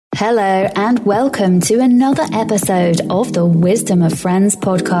Hello and welcome to another episode of the Wisdom of Friends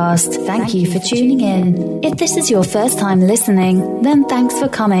podcast. Thank you for tuning in. If this is your first time listening, then thanks for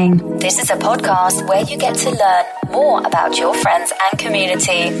coming. This is a podcast where you get to learn more about your friends and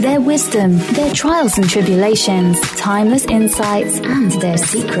community, their wisdom, their trials and tribulations, timeless insights, and their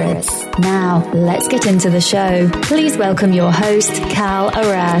secrets. Now, let's get into the show. Please welcome your host, Cal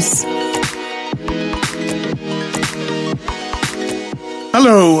Arras.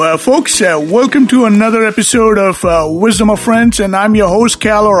 Hello, folks. Welcome to another episode of Wisdom of Friends, and I'm your host,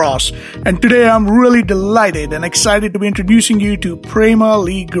 Cal Arras. And today I'm really delighted and excited to be introducing you to Prema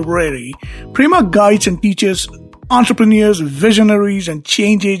Lee Gurreri. Prema guides and teaches entrepreneurs, visionaries, and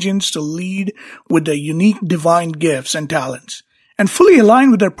change agents to lead with their unique divine gifts and talents, and fully align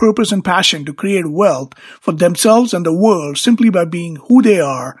with their purpose and passion to create wealth for themselves and the world simply by being who they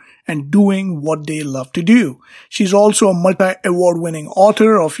are and doing what they love to do. She's also a multi-award-winning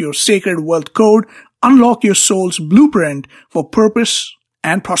author of Your Sacred Wealth Code, Unlock Your Soul's Blueprint for Purpose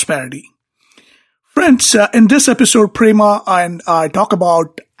and Prosperity. Friends, in this episode, Prema and I talk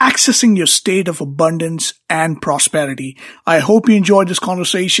about accessing your state of abundance and prosperity. I hope you enjoyed this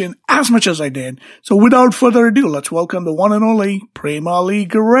conversation as much as I did. So without further ado, let's welcome the one and only Prema Lee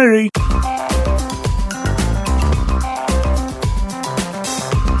Gurreri.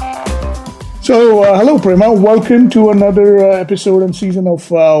 So, hello, Prema. Welcome to another episode and season of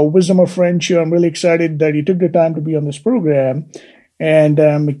Wisdom of Friendship. I'm really excited that you took the time to be on this program. And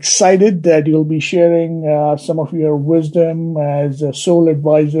I'm excited that you'll be sharing some of your wisdom as a soul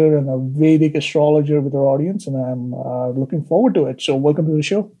advisor and a Vedic astrologer with our audience. And I'm looking forward to it. So, welcome to the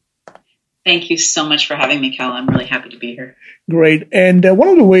show. Thank you so much for having me, Cal. I'm really happy to be here. Great. And one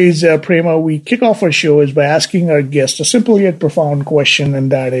of the ways, Prema, we kick off our show is by asking our guests a simple yet profound question,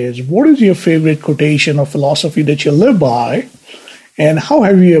 and that is, what is your favorite quotation or philosophy that you live by, and how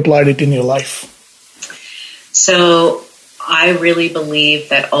have you applied it in your life? So I really believe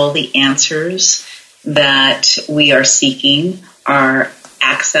that all the answers that we are seeking are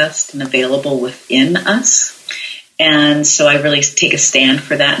accessed and available within us. And so I really take a stand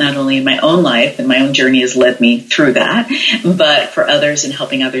for that, not only in my own life, and my own journey has led me through that, but for others and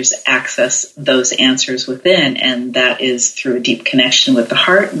helping others access those answers within. And that is through a deep connection with the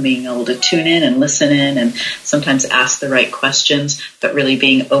heart and being able to tune in and listen in and sometimes ask the right questions, but really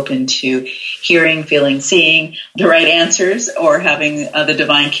being open to hearing, feeling, seeing the right answers, or having the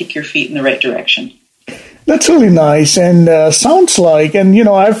divine kick your feet in the right direction. That's really nice, and sounds like, and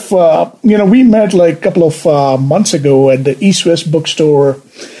I've, we met like a couple of months ago at the East West bookstore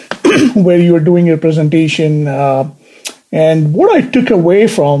where you were doing your presentation, and what I took away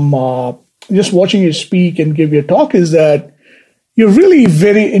from just watching you speak and give your talk is that you're really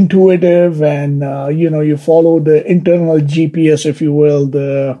very intuitive, and you follow the internal GPS, if you will,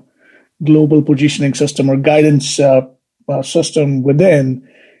 the global positioning system or guidance system within.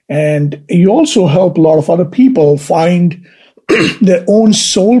 And you also help a lot of other people find their own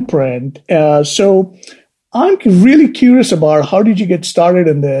soul print. So I'm really curious about how did you get started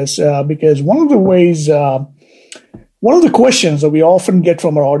in this? Because one of the questions that we often get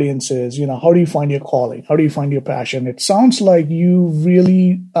from our audience is, how do you find your calling? How do you find your passion? It sounds like you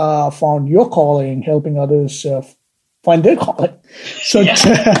really found your calling helping others find their calling. So,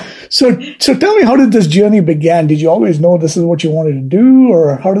 yeah. So tell me, how did this journey begin? Did you always know this is what you wanted to do,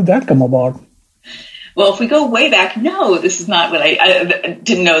 or how did that come about? Well, if we go way back, no, this is not what I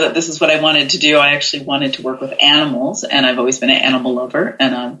didn't know that this is what I wanted to do. I actually wanted to work with animals, and I've always been an animal lover,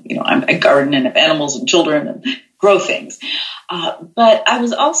 and I'm a garden and have animals and children and grow things. But I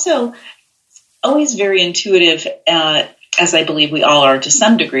was also always very intuitive, as I believe we all are to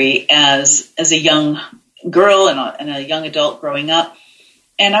some degree, as a young girl and a young adult growing up.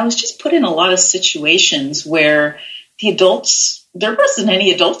 And I was just put in a lot of situations where there wasn't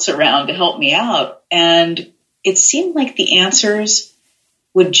any adults around to help me out. And it seemed like the answers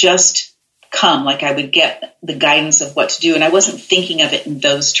would just come, like I would get the guidance of what to do. And I wasn't thinking of it in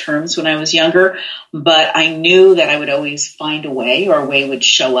those terms when I was younger, but I knew that I would always find a way, or a way would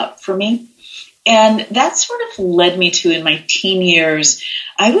show up for me. And that sort of led me to, in my teen years,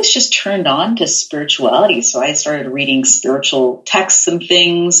 I was just turned on to spirituality. So I started reading spiritual texts and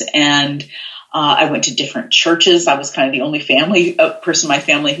things, and I went to different churches. I was kind of the only person in my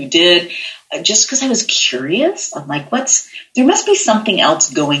family who did, just because I was curious. I'm like, there must be something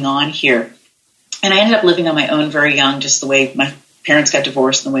else going on here. And I ended up living on my own very young, just the way my parents got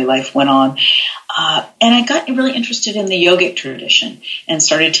divorced and the way life went on. And I got really interested in the yogic tradition and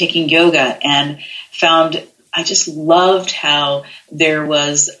started taking yoga, and found I just loved how there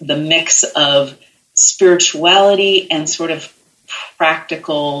was the mix of spirituality and sort of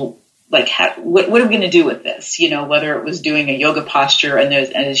practical, like, what are we going to do with this? Whether it was doing a yoga posture, and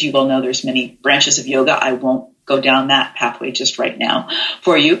as you well know, there's many branches of yoga. I won't go down that pathway just right now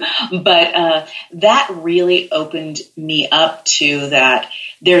for you. But that really opened me up to that.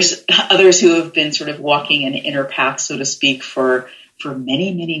 There's others who have been sort of walking an inner path, so to speak, for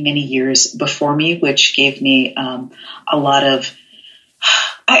many, many, many years before me, which gave me a lot of,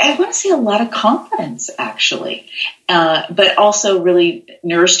 I want to say a lot of confidence, actually, but also really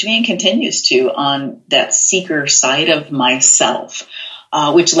nourished me and continues to on that seeker side of myself.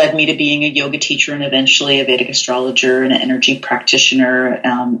 Which led me to being a yoga teacher and eventually a Vedic astrologer and an energy practitioner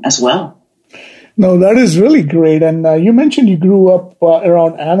as well. No, that is really great. And you mentioned you grew up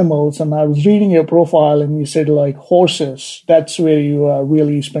around animals, and I was reading your profile and you said like horses. That's where you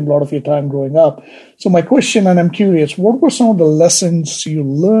really spent a lot of your time growing up. So my question, and I'm curious, what were some of the lessons you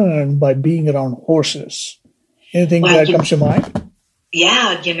learned by being around horses? Anything that comes to mind?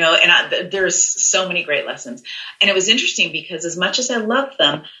 Yeah, and there's so many great lessons. And it was interesting because as much as I loved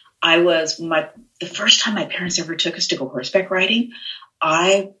them, the first time my parents ever took us to go horseback riding,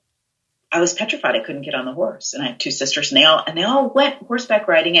 I was petrified. I couldn't get on the horse. And I have two sisters, and they all went horseback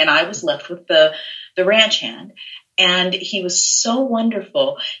riding, and I was left with the ranch hand. And he was so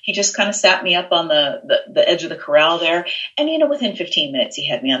wonderful. He just kind of sat me up on the edge of the corral there. And, within 15 minutes, he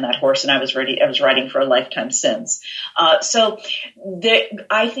had me on that horse, and I was ready. I was riding for a lifetime since. I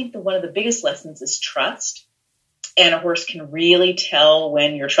think that one of the biggest lessons is trust. And a horse can really tell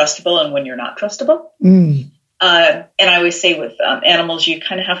when you're trustable and when you're not trustable. Mm. And I always say with animals, you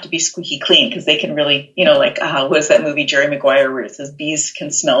kind of have to be squeaky clean because they can really, what is that movie, Jerry Maguire, where it says bees can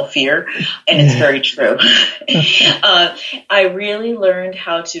smell fear? And it's very true. I really learned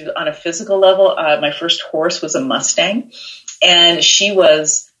how to, on a physical level, my first horse was a Mustang, and she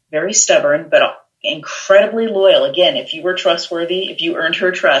was very stubborn, but incredibly loyal. Again, if you were trustworthy, if you earned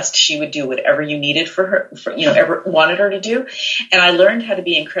her trust, she would do whatever you needed for her, ever wanted her to do. And I learned how to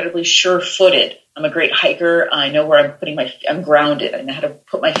be incredibly sure-footed. I'm a great hiker. I know where I'm putting I'm grounded. I know how to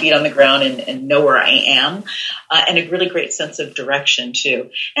put my feet on the ground and know where I am, and a really great sense of direction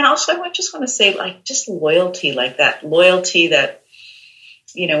too. And also, I just want to say, like, just loyalty, like that loyalty that,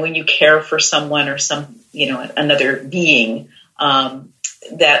 when you care for someone or another being,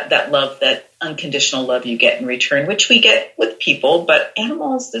 that love, that unconditional love you get in return, which we get with people, but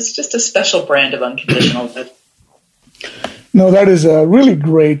animals, there's just a special brand of unconditional love. No, that is really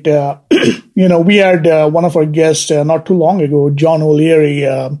great. We had one of our guests not too long ago, John O'Leary.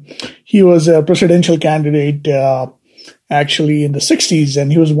 He was a presidential candidate actually in the 60s,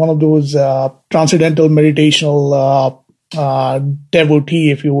 and he was one of those transcendental meditational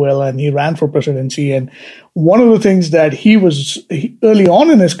devotee, if you will, and he ran for presidency. And one of the things that early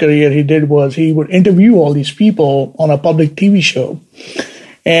on in his career he did was he would interview all these people on a public TV show.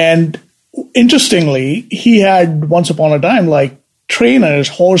 And interestingly, he had once upon a time like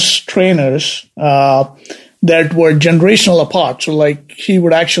horse trainers that were generational apart. So like he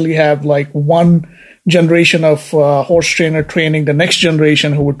would actually have like one generation of horse trainer training the next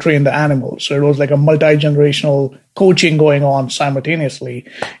generation who would train the animals. So it was like a multi-generational coaching going on simultaneously.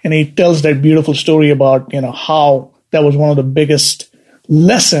 And he tells that beautiful story about, how that was one of the biggest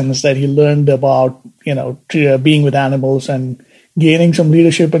lessons that he learned about, being with animals and gaining some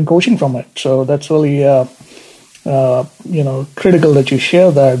leadership and coaching from it. So that's really, critical that you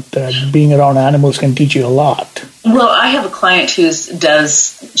share that being around animals can teach you a lot. Well, I have a client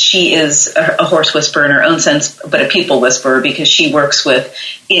she is a horse whisperer in her own sense, but a people whisperer because she works with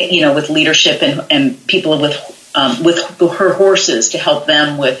leadership and people with her horses to help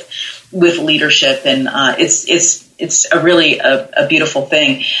them with leadership. And it's a really a beautiful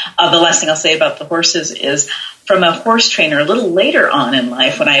thing. The last thing I'll say about the horses is from a horse trainer a little later on in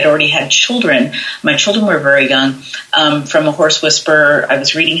life when I had already had children. My children were very young. From a horse whisperer, I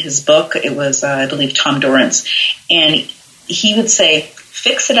was reading his book. It was, I believe, Tom Dorrance. And he would say,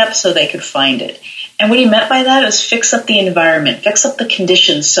 fix it up so they could find it. And what he meant by that is fix up the environment, fix up the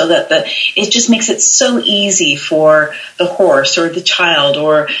conditions so that it just makes it so easy for the horse or the child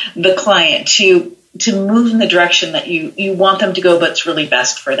or the client to move in the direction that you want them to go, but it's really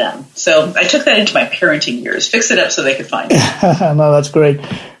best for them. So I took that into my parenting years. Fix it up so they could find it. No, that's great.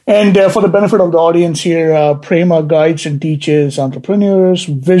 And for the benefit of the audience here, Prema guides and teaches entrepreneurs,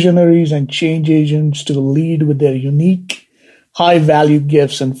 visionaries, and change agents to lead with their unique, high-value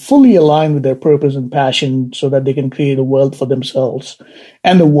gifts and fully align with their purpose and passion so that they can create a world for themselves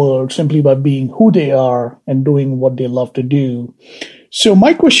and the world simply by being who they are and doing what they love to do. So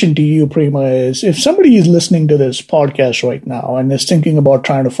my question to you, Prema, is if somebody is listening to this podcast right now and is thinking about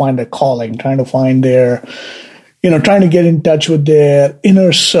trying to find a calling, trying to find their, trying to get in touch with their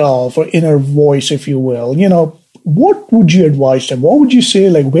inner self or inner voice, if you will, what would you advise them? What would you say?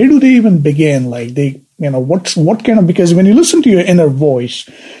 Like, where do they even begin? Like, what kind of, because when you listen to your inner voice,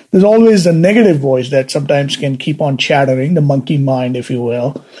 there's always the negative voice that sometimes can keep on chattering, the monkey mind, if you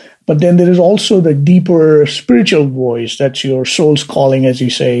will. But then there is also the deeper spiritual voice. That's your soul's calling, as you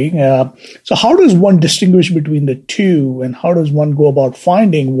say. So how does one distinguish between the two, and how does one go about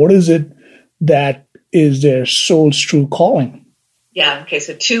finding what is it that is their soul's true calling? Yeah. Okay.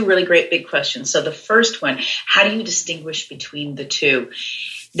 So two really great big questions. So the first one, how do you distinguish between the two?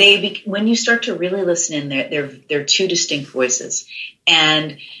 When you start to really listen in, they're two distinct voices,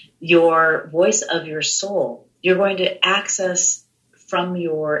 and your voice of your soul, you're going to access from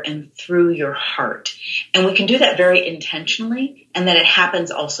your and through your heart. And we can do that very intentionally, and then it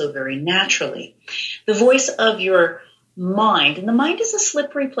happens also very naturally. The voice of your mind, and the mind is a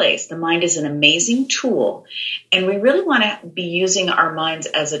slippery place. The mind is an amazing tool, and we really want to be using our minds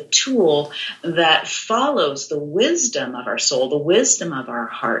as a tool that follows the wisdom of our soul, the wisdom of our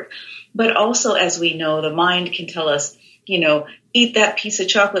heart. But also, as we know, the mind can tell us, eat that piece of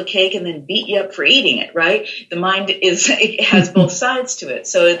chocolate cake and then beat you up for eating it, right? The mind it has both sides to it.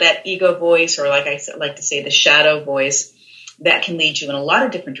 So that ego voice, or like I like to say, the shadow voice, that can lead you in a lot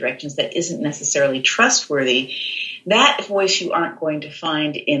of different directions that isn't necessarily trustworthy. That voice you aren't going to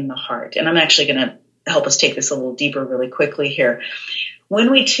find in the heart. And I'm actually going to help us take this a little deeper really quickly here.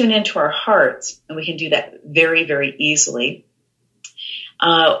 When we tune into our hearts, and we can do that very, very easily,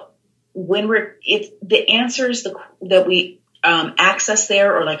 the answers that we access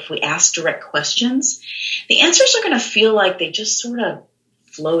there, or like if we ask direct questions, the answers are going to feel like they just sort of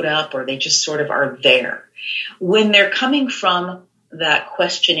float up, or they just sort of are there. When they're coming from that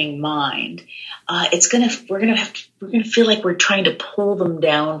questioning mind, we're going to feel like we're trying to pull them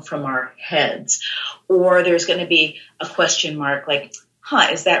down from our heads, or there's going to be a question mark like,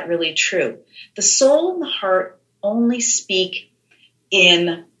 is that really true? The soul and the heart only speak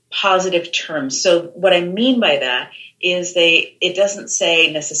in positive terms. So what I mean by that is it doesn't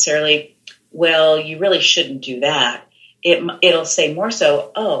say necessarily, well, you really shouldn't do that. It'll say more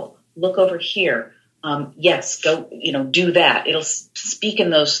so, oh, look over here. Yes, go, do that. It'll speak in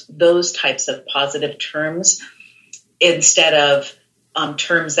those types of positive terms instead of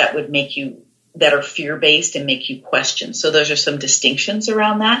terms that would that are fear-based and make you question. So those are some distinctions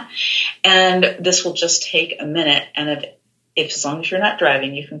around that. And this will just take a minute. And if as long as you're not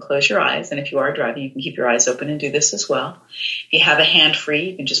driving, you can close your eyes. And if you are driving, you can keep your eyes open and do this as well. If you have a hand free,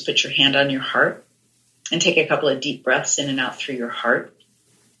 you can just put your hand on your heart and take a couple of deep breaths in and out through your heart.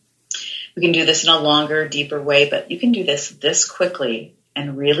 We can do this in a longer, deeper way, but you can do this quickly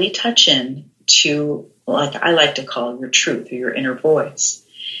and really touch in to, like I like to call, your truth or your inner voice.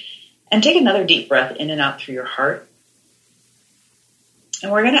 And take another deep breath in and out through your heart. And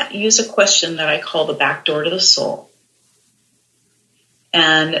we're going to use a question that I call the back door to the soul.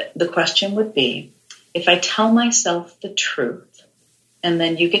 And the question would be, if I tell myself the truth, and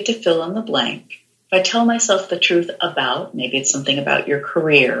then you get to fill in the blank, if I tell myself the truth about, maybe it's something about your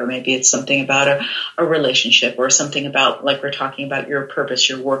career, or maybe it's something about a relationship, or something about, like we're talking about, your purpose,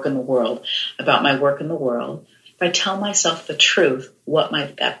 your work in the world, about my work in the world. If I tell myself the truth, what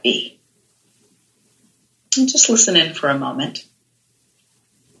might that be? And just listen in for a moment.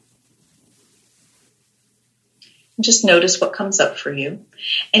 Just notice what comes up for you.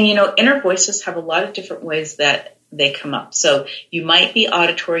 And inner voices have a lot of different ways that they come up. So you might be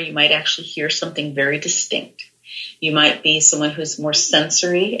auditory, you might actually hear something very distinct. You might be someone who's more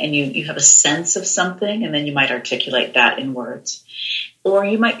sensory, and you have a sense of something, and then you might articulate that in words. Or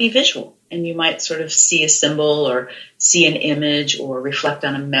you might be visual, and you might sort of see a symbol or see an image or reflect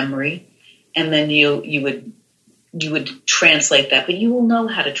on a memory, and then you would translate that, but you will know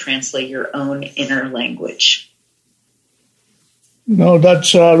how to translate your own inner language. No,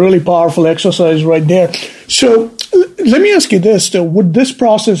 that's a really powerful exercise right there. So let me ask you this. Would this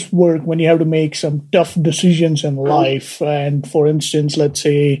process work when you have to make some tough decisions in life? And for instance, let's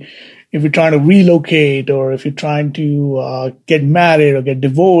say if you're trying to relocate, or if you're trying to get married or get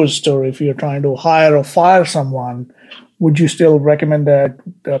divorced, or if you're trying to hire or fire someone, would you still recommend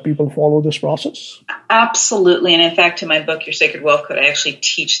that people follow this process? Absolutely. And in fact, in my book, Your Sacred Wealth Code, I actually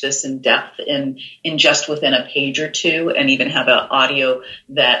teach this in depth in just within a page or two, and even have an audio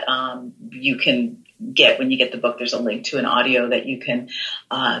that you can get when you get the book. There's a link to an audio that you can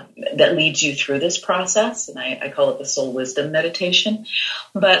that leads you through this process. And I call it the Soul Wisdom Meditation.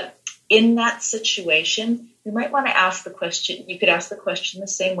 But in that situation, you might want to ask the question. You could ask the question the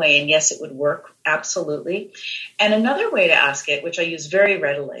same way, and yes, it would work, absolutely. And another way to ask it, which I use very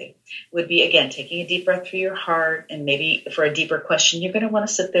readily, would be, again, taking a deep breath through your heart. And maybe for a deeper question, you're going to want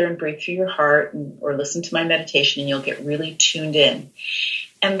to sit there and breathe through your heart or listen to my meditation, and you'll get really tuned in.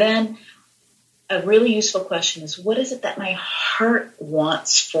 And then a really useful question is, what is it that my heart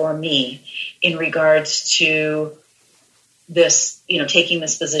wants for me in regards to this, taking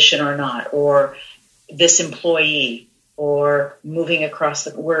this position or not, or this employee, or moving across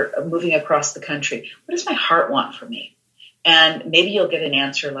the country? What does my heart want for me? And maybe you'll get an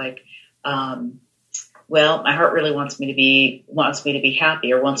answer like, well, my heart really wants me to be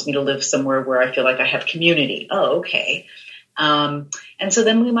happy, or wants me to live somewhere where I feel like I have community. Oh, okay. And so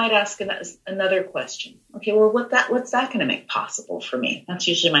then we might ask another question. Okay, well, what's that going to make possible for me? That's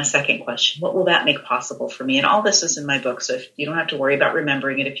usually my second question. What will that make possible for me? And all this is in my book, so you don't have to worry about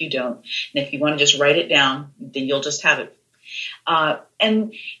remembering it if you don't. And if you want to just write it down, then you'll just have it.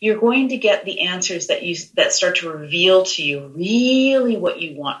 And you're going to get the answers that start to reveal to you really what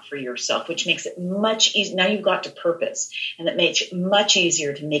you want for yourself, which makes it much easier. Now you've got to purpose, and that makes it much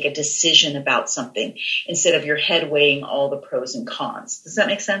easier to make a decision about something instead of your head weighing all the pros and cons. Does that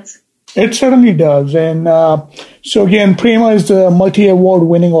make sense? It certainly does. And so again, Prema is the multi-award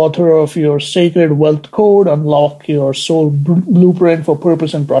winning author of your Sacred Wealth Code, Unlock Your Soul Blueprint for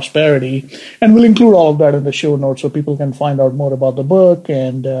Purpose and Prosperity. And we'll include all of that in the show notes so people can find out more about the book.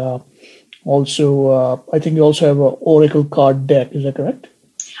 And also, I think you also have an Oracle card deck. Is that correct?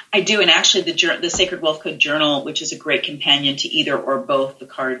 I do. And actually, the Sacred Wealth Code Journal, which is a great companion to either or both the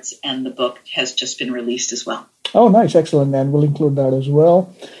cards and the book, has just been released as well. Oh, nice. Excellent. And we'll include that as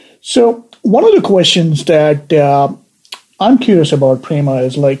well. So one of the questions that I'm curious about, Prema,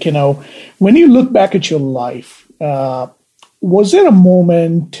 is when you look back at your life, was there a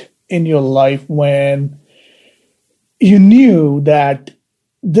moment in your life when you knew that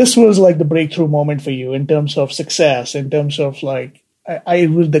this was like the breakthrough moment for you in terms of success, in terms of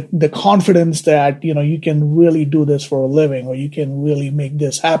the confidence that, you can really do this for a living, or you can really make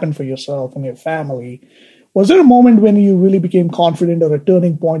this happen for yourself and your family? Was there a moment when you really became confident, or a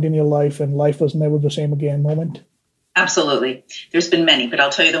turning point in your life and life was never the same again moment? Absolutely. There's been many, but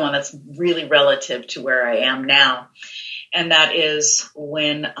I'll tell you the one that's really relative to where I am now. And that is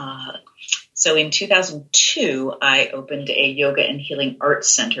when, so in 2002, I opened a yoga and healing arts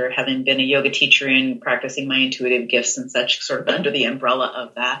center, having been a yoga teacher and practicing my intuitive gifts and such, sort of under the umbrella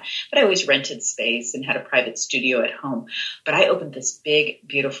of that. But I always rented space and had a private studio at home. But I opened this big,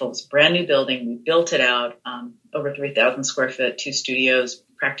 beautiful, it was a brand new building. We built it out, over 3,000 square foot, 2 studios,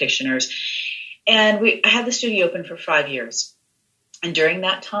 practitioners. And I had the studio open for 5 years. And during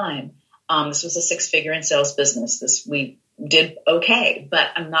that time, this was a 6-figure in sales business. We did okay, but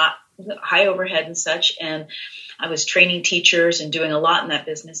I'm not high overhead and such. And I was training teachers and doing a lot in that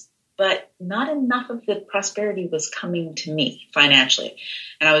business, but not enough of the prosperity was coming to me financially.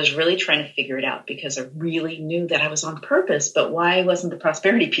 And I was really trying to figure it out, because I really knew that I was on purpose, but why wasn't the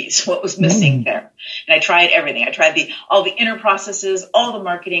prosperity piece? What was missing there? And I tried everything. I tried all the inner processes, all the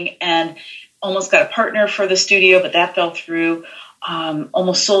marketing, and almost got a partner for the studio, but that fell through.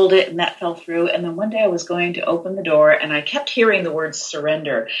 Almost sold it, and that fell through. And then one day I was going to open the door, and I kept hearing the word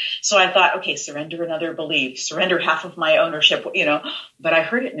surrender. So I thought, okay, surrender another belief, surrender half of my ownership, but I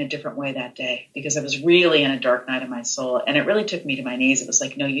heard it in a different way that day, because I was really in a dark night of my soul, and it really took me to my knees. It was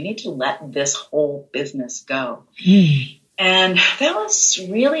like, no, you need to let this whole business go. And that was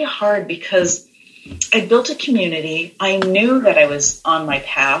really hard, because I built a community. I knew that I was on my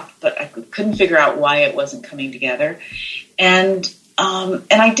path, but I couldn't figure out why it wasn't coming together. And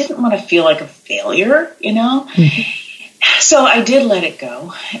I didn't want to feel like a failure, So I did let it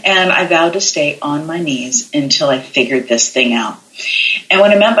go, and I vowed to stay on my knees until I figured this thing out. And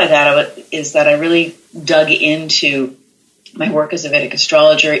what I meant by that is that I really dug into my work as a Vedic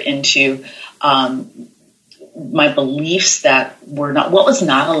astrologer, into my beliefs that what was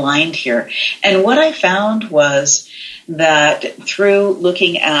not aligned here. And what I found was that through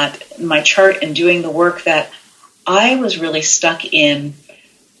looking at my chart and doing the work, that I was really stuck in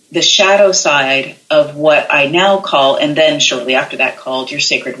the shadow side of what I now call, and then shortly after that called, your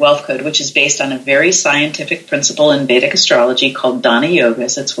Sacred Wealth Code, which is based on a very scientific principle in Vedic astrology called Dana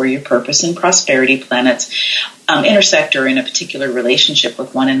Yogas. It's where your purpose and prosperity planets intersect, or in a particular relationship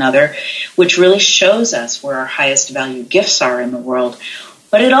with one another, which really shows us where our highest value gifts are in the world.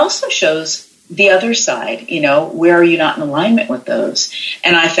 But it also shows the other side, where are you not in alignment with those?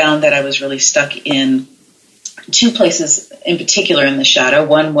 And I found that I was really stuck in 2 places in particular in the shadow.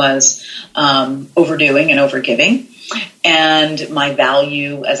 One was overdoing and overgiving, And my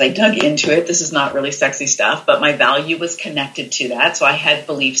value, as I dug into it, this is not really sexy stuff, but my value was connected to that. So I had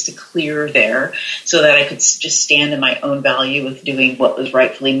beliefs to clear there so that I could just stand in my own value with doing what was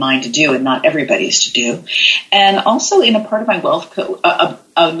rightfully mine to do and not everybody's to do. And also in a part of my wealth code,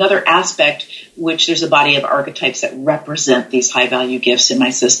 another aspect, which there's a body of archetypes that represent these high value gifts in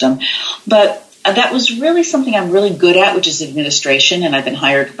my system. But that was really something I'm really good at, which is administration. And I've been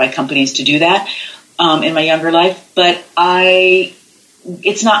hired by companies to do that. In my younger life, but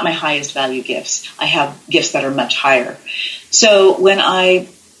it's not my highest value gifts. I have gifts that are much higher. So when I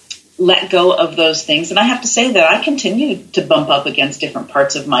let go of those things, and I have to say that I continue to bump up against different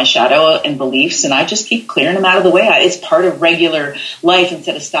parts of my shadow and beliefs, and I just keep clearing them out of the way. It's part of regular life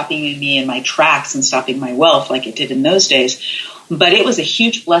instead of stopping me in my tracks and stopping my wealth like it did in those days. But it was a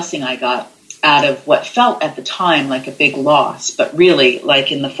huge blessing I got out of what felt at the time like a big loss, but really,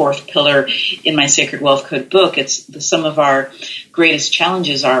 like in the fourth pillar in my Sacred Wealth Code book, some of our greatest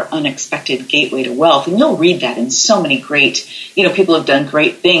challenges are unexpected gateway to wealth. And you'll read that in so many great, people have done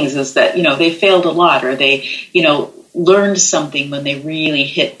great things, is that, they failed a lot, or they, learned something when they really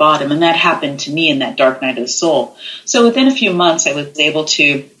hit bottom. And that happened to me in that dark night of the soul. So within a few months, I was able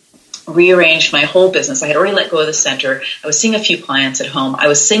to rearranged my whole business. I had already let go of the center. I was seeing a few clients at home. I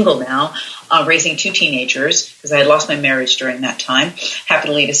was single now, raising 2 teenagers because I had lost my marriage during that time.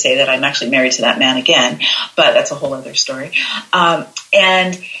 Happily to say that I'm actually married to that man again, but that's a whole other story.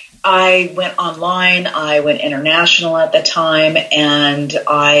 And I went online. I went international at the time, and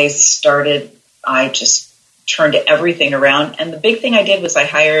I just turned everything around. And the big thing I did was I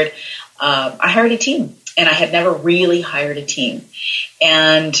hired a team. And I had never really hired a team.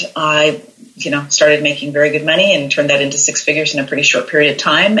 And I, started making very good money and turned that into 6 figures in a pretty short period of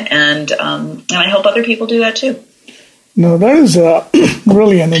time. And I help other people do that too. No, that is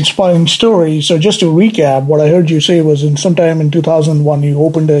really an inspiring story. So just to recap, what I heard you say was sometime in 2001, you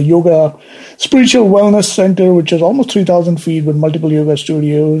opened a yoga spiritual wellness center, which is almost 3,000 feet with multiple yoga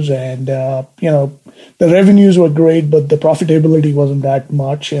studios. And, the revenues were great, but the profitability wasn't that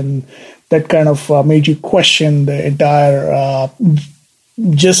much. And that kind of made you question the entire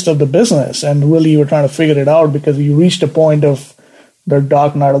gist of the business. And really you were trying to figure it out because you reached a point of the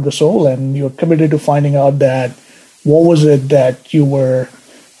dark night of the soul, and you were committed to finding out that what was it that you were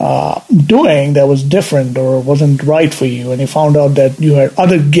doing that was different or wasn't right for you. And you found out that you had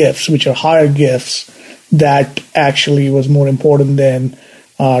other gifts, which are higher gifts, that actually was more important than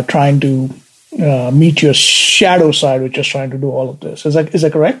trying to meet your shadow side, which is trying to do all of this. Is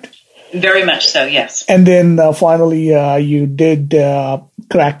that correct? Very much so, yes. And then finally, you did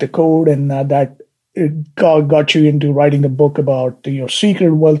crack the code, and that it got you into writing a book about your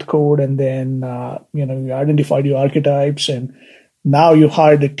secret wealth code. And then, you identified your archetypes, and now you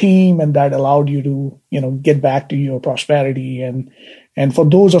hired a team, and that allowed you to, get back to your prosperity. And for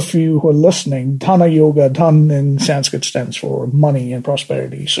those of you who are listening, Dhana Yoga, Dhan in Sanskrit stands for money and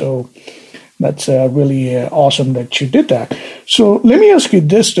prosperity. So that's really awesome that you did that. So let me ask you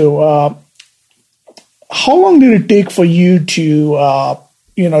this, though. How long did it take for you to,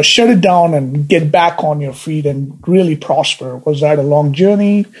 shut it down and get back on your feet and really prosper? Was that a long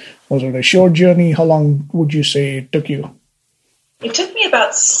journey? Was it a short journey? How long would you say it took you? It took me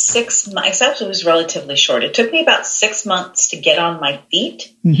about 6 months. Actually, it was relatively short. It took me about 6 months to get on my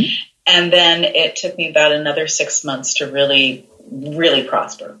feet. Mm-hmm. And then it took me about another 6 months to really, really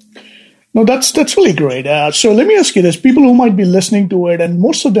prosper. No, that's really great. So let me ask you this. People who might be listening to it, and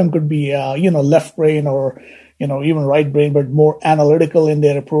most of them could be, left brain or, even right brain, but more analytical in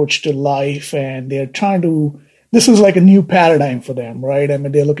their approach to life. And they're trying to, this is like a new paradigm for them, right? I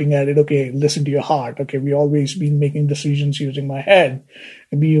mean, they're looking at it, okay, listen to your heart. Okay, we always been making decisions using my head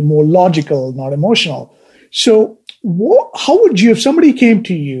and be more logical, not emotional. So how would you, if somebody came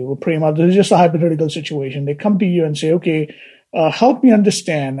to you, Prema, this is just a hypothetical situation, they come to you and say, okay, help me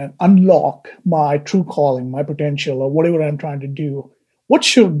understand and unlock my true calling, my potential, or whatever I'm trying to do.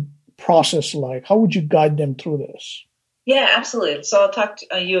 What's your process like? How would you guide them through this? Yeah, absolutely. So I'll talk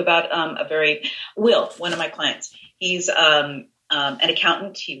to you about Will, one of my clients. He's an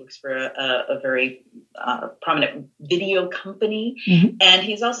accountant. He works for a very prominent video company, mm-hmm. and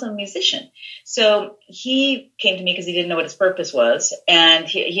he's also a musician. So he came to me because he didn't know what his purpose was, and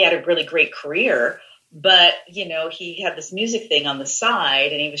he had a really great career. But, he had this music thing on the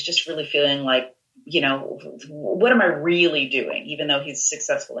side, and he was just really feeling like, what am I really doing, even though he's a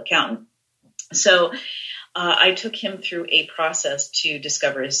successful accountant? So I took him through a process to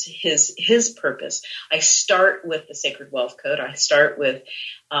discover his purpose. I start with the Sacred Wealth Code. I start with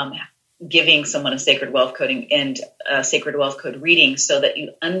giving someone a Sacred Wealth Coding and a Sacred Wealth Code reading so that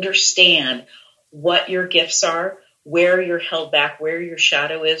you understand what your gifts are, where you're held back, where your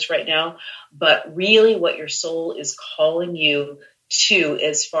shadow is right now, but really what your soul is calling you to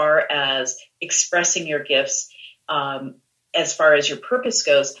as far as expressing your gifts, as far as your purpose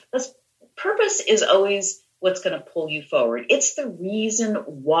goes. Purpose is always what's going to pull you forward. It's the reason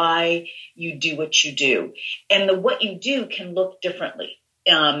why you do what you do. And what you do can look differently.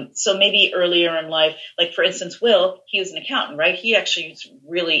 So maybe earlier in life, like for instance, Will, he was an accountant, right? He actually is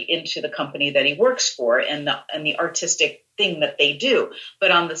really into the company that he works for and the artistic thing that they do. But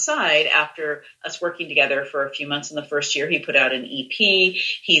on the side, after us working together for a few months in the first year, he put out an EP.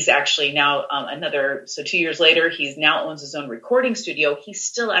 He's actually now 2 years later, he now owns his own recording studio. He's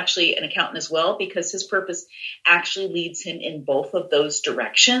still actually an accountant as well, because his purpose actually leads him in both of those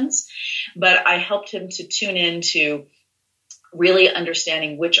directions. But I helped him to tune into really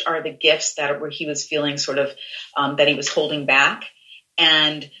understanding which are the gifts where he was feeling sort of that he was holding back,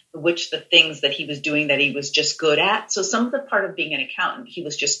 and which the things that he was doing that he was just good at. So some of the part of being an accountant he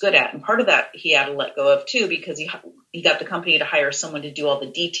was just good at, and part of that he had to let go of too, because he got the company to hire someone to do all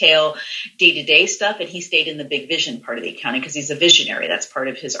the detail day-to-day stuff, and he stayed in the big vision part of the accounting because he's a visionary. That's part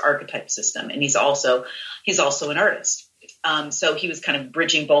of his archetype system, and he's also an artist. So he was kind of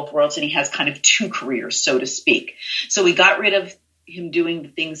bridging both worlds, and he has kind of two careers, so to speak. So we got rid of him doing the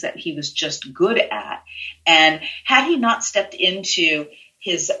things that he was just good at. And had he not stepped into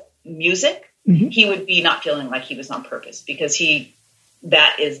his music, he would be not feeling like he was on purpose, because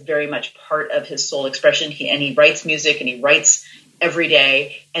that is very much part of his soul expression. He writes music, and he writes every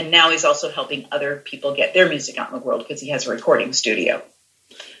day. And now he's also helping other people get their music out in the world because he has a recording studio.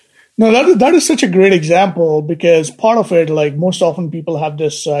 No, that is such a great example, because part of it, like most often people have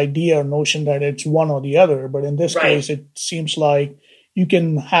this idea or notion that it's one or the other. But in this case, it seems like you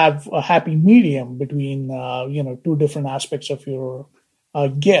can have a happy medium between, two different aspects of your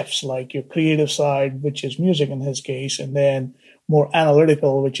gifts, like your creative side, which is music in his case, and then more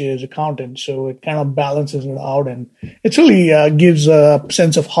analytical, which is accountant. So it kind of balances it out, and it really gives a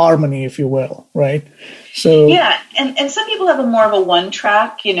sense of harmony, if you will, right? So yeah, and some people have more of a one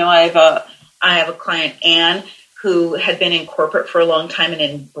track. I have a client, Anne, who had been in corporate for a long time and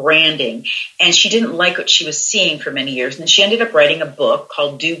in branding, and she didn't like what she was seeing for many years. And she ended up writing a book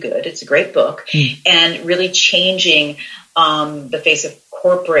called Do Good. It's a great book, and really changing the face of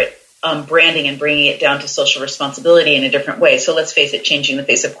corporate branding and bringing it down to social responsibility in a different way. So let's face it, changing the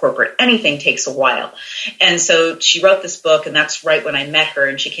face of corporate anything takes a while. And so she wrote this book, and that's right when I met her,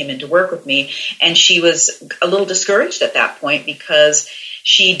 and she came in to work with me. And she was a little discouraged at that point because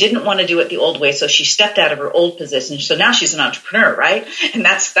she didn't want to do it the old way. So she stepped out of her old position. So now she's an entrepreneur, right? And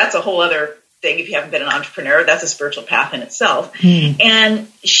that's a whole other thing. If you haven't been an entrepreneur, that's a spiritual path in itself. And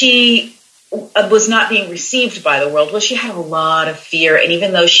she was not being received by the world. Well, she had a lot of fear. And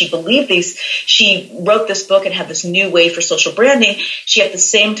even though she believed she wrote this book and had this new way for social branding, she at the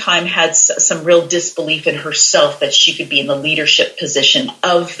same time had some real disbelief in herself that she could be in the leadership position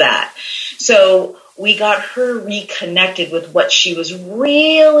of that. So we got her reconnected with what she was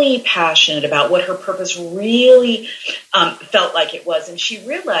really passionate about, what her purpose really felt like it was. And she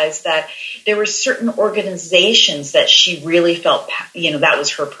realized that there were certain organizations that she really felt, that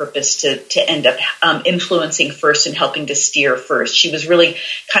was her purpose to end up influencing first and helping to steer first. She was really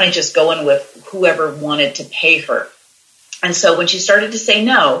kind of just going with whoever wanted to pay her. And so when she started to say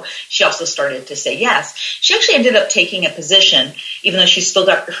no, she also started to say yes. She actually ended up taking a position, even though she's still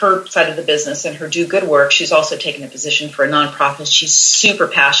got her side of the business and her do good work, she's also taken a position for a nonprofit she's super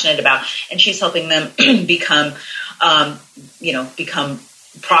passionate about, and she's helping them become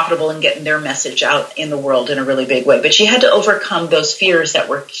profitable and getting their message out in the world in a really big way. But she had to overcome those fears that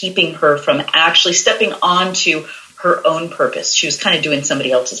were keeping her from actually stepping onto her own purpose. She was kind of doing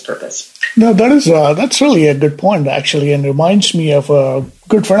somebody else's purpose. No, that's really a good point, actually, and reminds me of a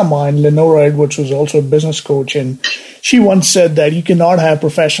good friend of mine, Lenora Edwards, who's also a business coach, and she once said that you cannot have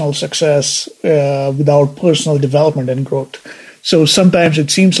professional success without personal development and growth. So sometimes it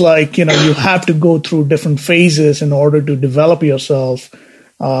seems like, you have to go through different phases in order to develop yourself,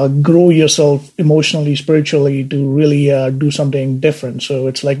 grow yourself emotionally, spiritually, to really do something different. So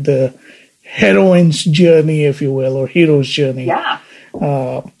it's like the heroine's journey, if you will, or hero's journey. Yeah.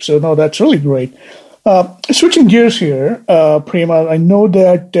 So no, that's really great. Switching gears here, Prema, I know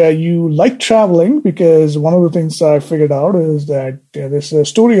that you like traveling, because one of the things I figured out is that there's a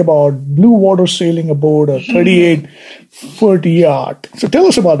story about blue water sailing aboard a 38-foot yacht. So tell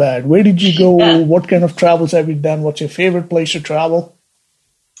us about that. Where did you go? Yeah. What kind of travels have you done? What's your favorite place to travel?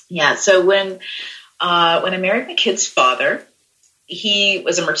 Yeah, so when I married my kid's father, he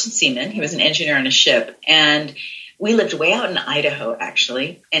was a merchant seaman. He was an engineer on a ship. And we lived way out in Idaho,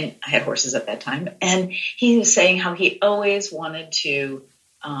 actually, and I had horses at that time. And he was saying how he always wanted to,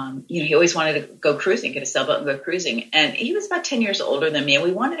 he always wanted to go cruising, get a sailboat and go cruising. And he was about 10 years older than me, and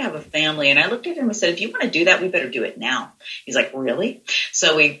we wanted to have a family. And I looked at him and said, if you want to do that, we better do it now. He's like, really?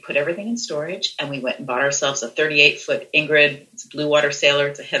 So we put everything in storage, and we went and bought ourselves a 38-foot Ingrid. It's a blue water sailor.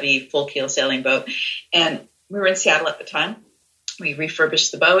 It's a heavy, full-keel sailing boat. And we were in Seattle at the time. We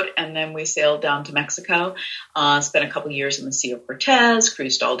refurbished the boat, and then we sailed down to Mexico, spent a couple years in the Sea of Cortez,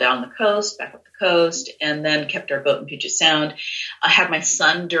 cruised all down the coast, back up the coast, and then kept our boat in Puget Sound. I had my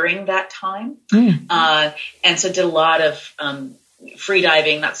son during that time, and so did a lot of free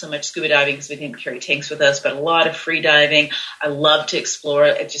diving, not so much scuba diving because we didn't carry tanks with us, but a lot of free diving. I love to explore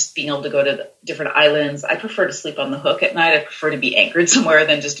it, just being able to go to the different islands. I prefer to sleep on the hook at night. I prefer to be anchored somewhere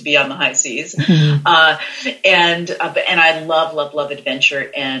than just to be on the high seas. And I love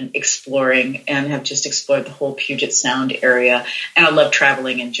adventure and exploring, and have just explored the whole Puget Sound area. And I love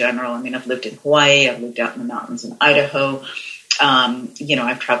traveling in general. I mean, I've lived in Hawaii. I've lived out in the mountains in Idaho.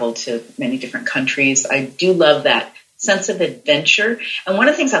 I've traveled to many different countries. I do love that sense of adventure. And one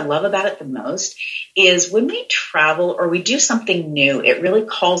of the things I love about it the most is when we travel or we do something new, it really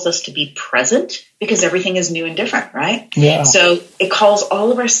calls us to be present because everything is new and different, right? Yeah. So it calls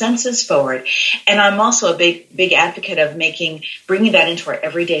all of our senses forward. And I'm also a big advocate of bringing that into our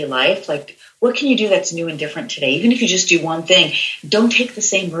everyday life. Like, what can you do that's new and different today? Even if you just do one thing, don't take the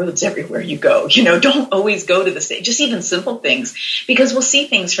same roads everywhere you go. Don't always go to the same, just even simple things, because we'll see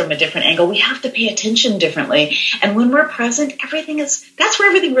things from a different angle. We have to pay attention differently. And when we're present, that's where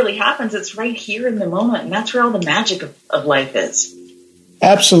everything really happens. It's right here in the moment. And that's where all the magic of life is.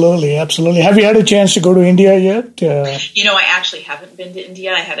 Absolutely. Absolutely. Have you had a chance to go to India yet? I actually haven't been to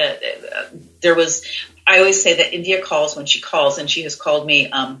India. I always say that India calls when she calls, and she has called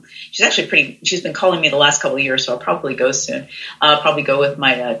me. She's been calling me the last couple of years, so I'll probably go soon. I'll probably go with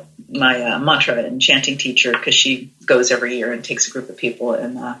my mantra and chanting teacher, because she goes every year and takes a group of people.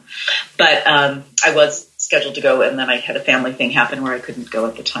 But I was scheduled to go, and then I had a family thing happen where I couldn't go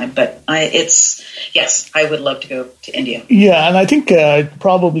at the time. But I would love to go to India. Yeah, and I think I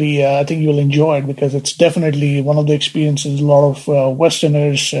think you'll enjoy it, because it's definitely one of the experiences a lot of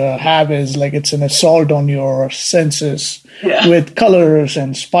Westerners have, is like it's an assault on your senses with colors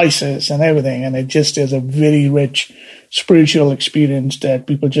and spices and everything, and it just is a very rich spiritual experience that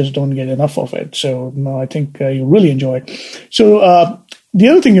people just don't get enough of it. So no, I think you really enjoy it. So the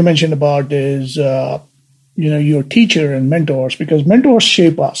other thing you mentioned about is your teacher and mentors, because mentors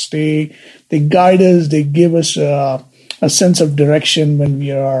shape us. They guide us. They give us a sense of direction when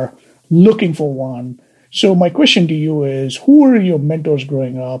we are looking for one. So my question to you is, who were your mentors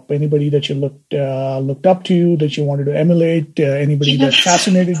growing up? Anybody that you looked up to, that you wanted to emulate? Anybody that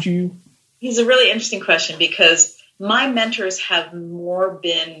fascinated you? It's a really interesting question, because my mentors have more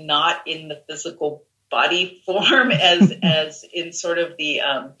been not in the physical body form as in sort of the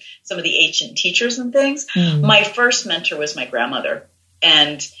some of the ancient teachers and things. My first mentor was my grandmother,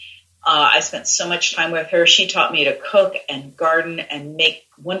 and I spent so much time with her. She taught me to cook and garden and make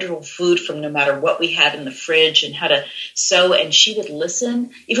wonderful food from no matter what we had in the fridge, and how to sew. And she would listen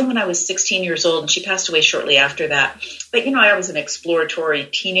even when I was 16 years old, and she passed away shortly after that. But I was an exploratory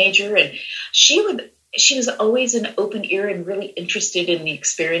teenager, and she was always an open ear and really interested in the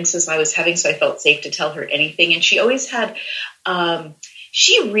experiences I was having, so I felt safe to tell her anything. And she always had,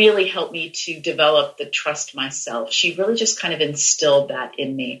 she really helped me to develop the trust myself. She really just kind of instilled that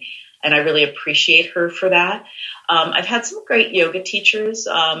in me, and I really appreciate her for that. I've had some great yoga teachers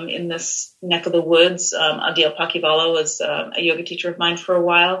in this neck of the woods. Adil Pakivala was a yoga teacher of mine for a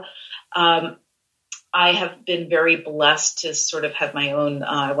while. I have been very blessed to sort of have my own,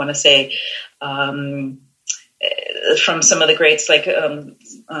 I want to say, from some of the greats, like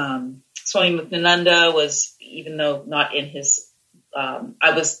Swami Muktananda was, even though not in his,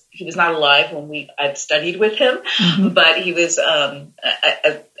 he was not alive when I'd studied with him, but he was a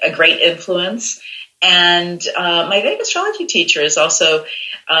great influence. And my Vedic astrology teacher is also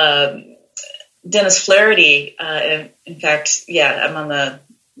Dennis Flaherty. In fact, I'm on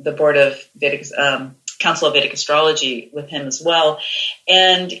the board of Vedic Council of Vedic Astrology with him as well.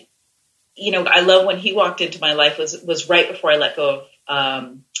 And, I love when he walked into my life was right before I let go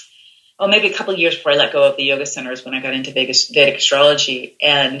of, maybe a couple of years before I let go of the yoga centers, when I got into Vedic astrology.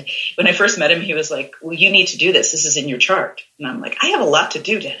 And when I first met him, he was like, well, you need to do this. This is in your chart. And I'm like, I have a lot to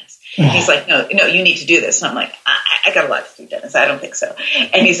do, Dennis. And he's like, no, you need to do this. And I'm like, I got a lot to do, Dennis. I don't think so.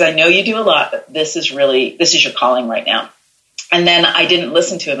 And he's like, I know you do a lot, but this is your calling right now. And then I didn't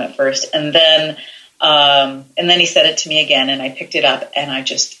listen to him at first. And then he said it to me again, and I picked it up, and I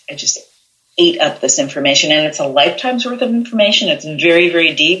just ate up this information, and it's a lifetime's worth of information. It's very,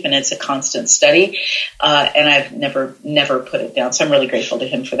 very deep, and it's a constant study. And I've never put it down. So I'm really grateful to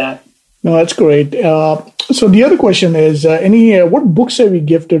him for that. No, that's great. So the other question is, what books have you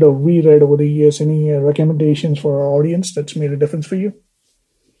gifted or reread over the years? Any recommendations for our audience that's made a difference for you?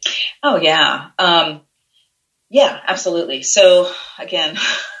 Oh, yeah. Yeah, absolutely. So again,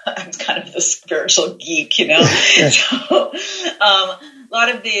 I'm kind of the spiritual geek, you know. Yeah. So a lot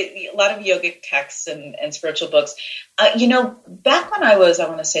of yogic texts and spiritual books. Back when I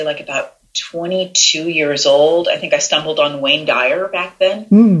want to say like about 22 years old, I think I stumbled on Wayne Dyer back then.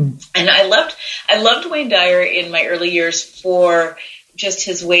 And I loved Wayne Dyer in my early years for just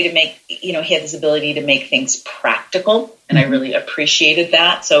his way to make, he had this ability to make things practical, and I really appreciated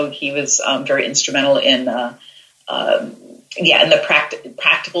that. So he was very instrumental in the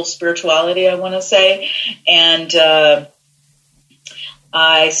practical spirituality, I want to say. And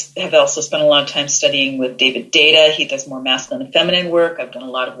I have also spent a lot of time studying with David Data. He does more masculine and feminine work. I've done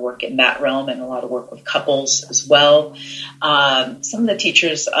a lot of work in that realm and a lot of work with couples as well. Some of the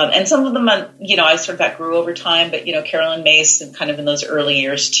teachers, and some of them, I sort of that grew over time, but, Carolyn Mace, and kind of in those early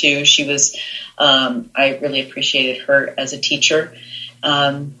years too, she was, I really appreciated her as a teacher.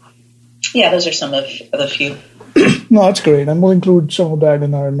 Those are some of the few. No, that's great. And we'll include some of that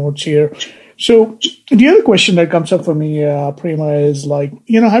in our notes here. So the other question that comes up for me, Prema, is like,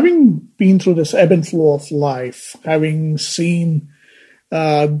 having been through this ebb and flow of life, having seen,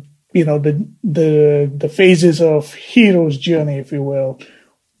 the phases of hero's journey, if you will,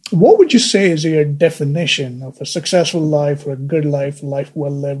 what would you say is your definition of a successful life or a good life, life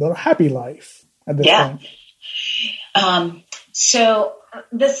well lived, or a happy life at this point? So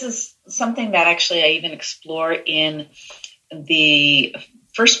this is something that actually I even explore in the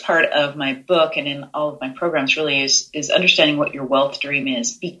first part of my book and in all of my programs really is understanding what your wealth dream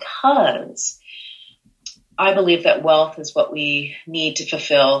is, because I believe that wealth is what we need to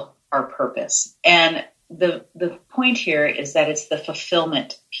fulfill our purpose. And the point here is that it's the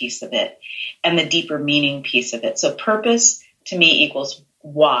fulfillment piece of it and the deeper meaning piece of it. So purpose to me equals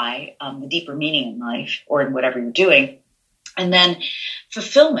why, the deeper meaning in life or in whatever you're doing. And then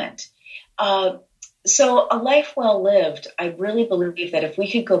fulfillment. So a life well lived, I really believe that if we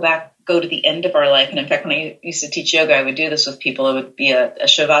could go to the end of our life, and in fact, when I used to teach yoga, I would do this with people. It would be a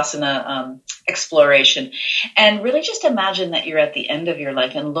Shavasana exploration, and really just imagine that you're at the end of your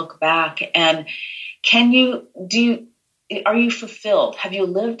life and look back. And are you fulfilled? Have you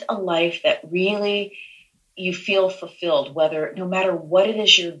lived a life that really you feel fulfilled? No matter what it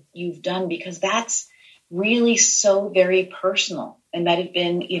is you've done, because that's really so very personal, and that had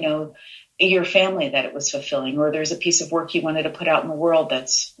been, your family that it was fulfilling, or there's a piece of work you wanted to put out in the world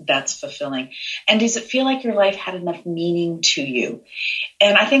that's fulfilling. And does it feel like your life had enough meaning to you?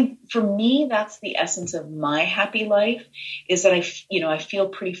 And I think for me, that's the essence of my happy life, is that I feel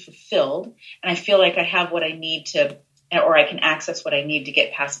pretty fulfilled, and I feel like I have what I need to, or I can access what I need to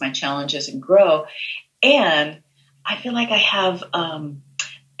get past my challenges and grow. And I feel like I have,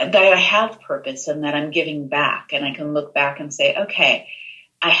 that I have purpose and that I'm giving back, and I can look back and say, okay,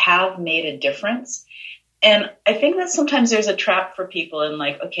 I have made a difference. And I think that sometimes there's a trap for people in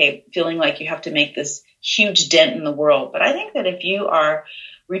like, okay, feeling like you have to make this huge dent in the world. But I think that if you are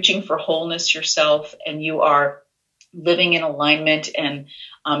reaching for wholeness yourself, and you are living in alignment and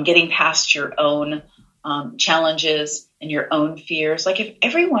getting past your own challenges and your own fears, like if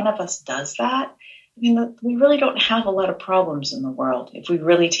every one of us does that, we really don't have a lot of problems in the world if we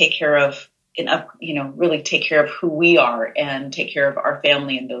really take care of really take care of who we are and take care of our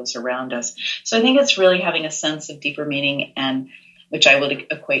family and those around us. So I think it's really having a sense of deeper meaning, and which I would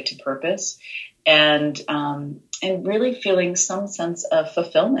equate to purpose, and really feeling some sense of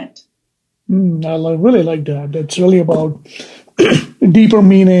fulfillment. I really like that. It's really about deeper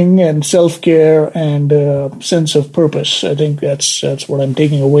meaning and self-care and sense of purpose. I think that's what I'm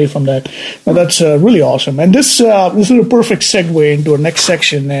taking away from that. Now, that's really awesome. And this is a perfect segue into our next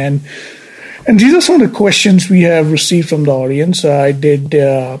section. And these are some of the questions we have received from the audience. I did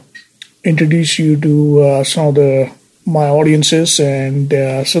introduce you to some of my audiences. And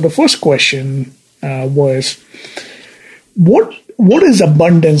so the first question was, what is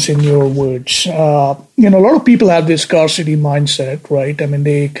abundance in your words? A lot of people have this scarcity mindset, right? I mean,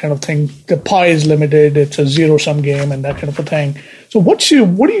 they kind of think the pie is limited, it's a zero-sum game and that kind of a thing. So what's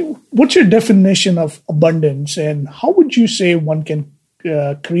your definition of abundance, and how would you say one can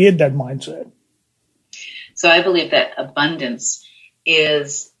create that mindset? So I believe that abundance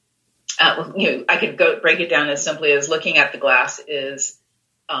is, I could break it down as simply as looking at the glass is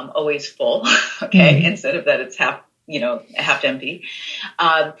always full, okay, instead of that it's half empty.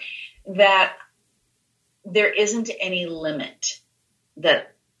 that there isn't any limit,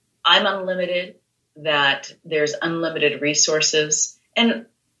 that I'm unlimited, that there's unlimited resources. And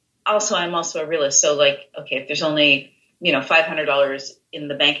also, I'm also a realist. So like, okay, if there's only, $500 in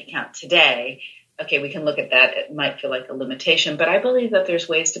the bank account today, okay, we can look at that. It might feel like a limitation, but I believe that there's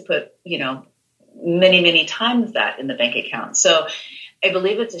ways to put, many, many times that in the bank account. So I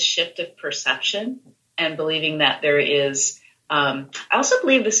believe it's a shift of perception and believing that there is, I also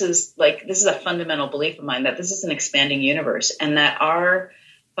believe this is a fundamental belief of mine, that this is an expanding universe and that our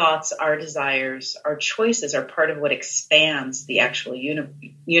thoughts, our desires, our choices are part of what expands the actual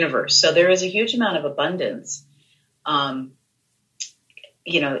universe. So there is a huge amount of abundance, in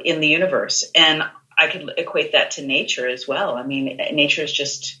the universe. And I could equate that to nature as well. I mean, nature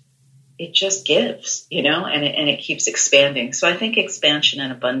is it just gives, and it keeps expanding. So I think expansion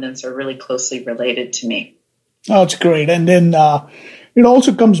and abundance are really closely related to me. Oh, that's great. And then it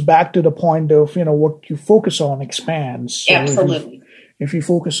also comes back to the point of, what you focus on expands. So absolutely. If you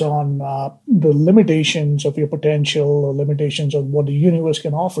focus on the limitations of your potential or limitations of what the universe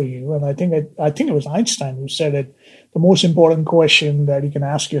can offer you, and I think it was Einstein who said it, the most important question that you can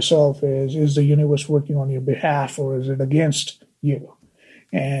ask yourself is the universe working on your behalf or is it against you?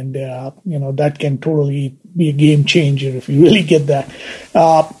 And, that can totally be a game changer if you really get that.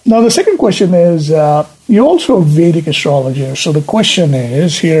 Now, the second question is, you're also a Vedic astrologer. So the question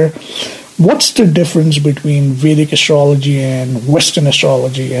is here, what's the difference between Vedic astrology and Western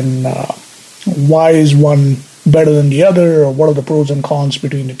astrology? And why is one better than the other? Or what are the pros and cons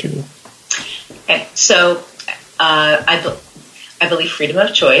between the two? Okay, so I believe freedom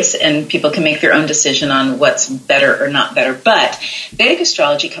of choice, and people can make their own decision on what's better or not better. But Vedic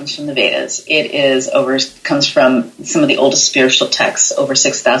astrology comes from the Vedas. Comes from some of the oldest spiritual texts, over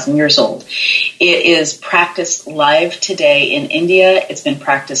 6,000 years old. It is practiced live today in India. It's been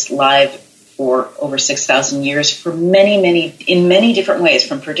practiced live for over 6,000 years for in many different ways,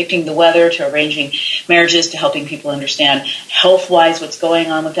 from predicting the weather to arranging marriages to helping people understand health-wise what's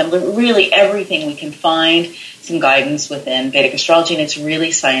going on with them. But really everything we can find some guidance within Vedic astrology, and it's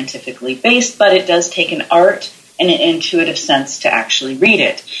really scientifically based, but it does take an art and an intuitive sense to actually read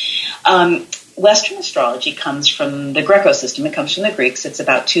it. Western astrology comes from the Greco system. It comes from the Greeks. It's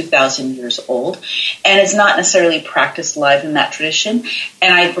about 2,000 years old, and it's not necessarily practiced live in that tradition.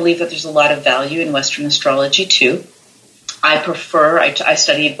 And I believe that there's a lot of value in Western astrology too. I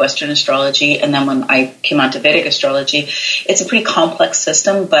studied Western astrology, and then when I came onto Vedic astrology, it's a pretty complex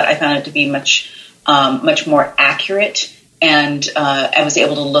system, but I found it to be much more accurate, and I was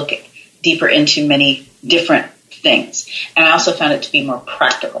able to look deeper into many different things. And I also found it to be more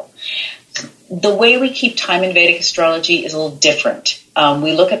practical. The way we keep time in Vedic astrology is a little different.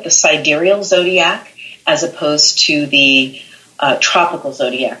 We look at the sidereal zodiac as opposed to the tropical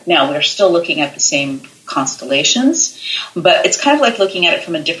zodiac. Now, we're still looking at the same constellations, but it's kind of like looking at it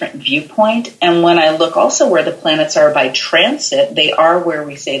from a different viewpoint. And when I look also where the planets are by transit, they are where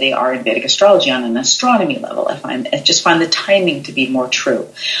we say they are in Vedic astrology on an astronomy level. I just find the timing to be more true.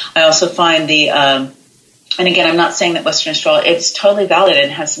 I also find and again, I'm not saying that Western astrology, it's totally valid and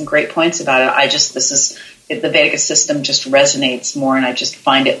has some great points about it. The Vedic system just resonates more, and I just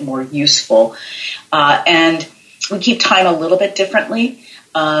find it more useful. And we keep time a little bit differently.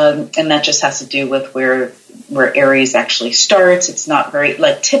 And that just has to do with where Aries actually starts. It's not very,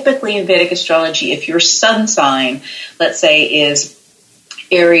 typically in Vedic astrology, if your sun sign, let's say, is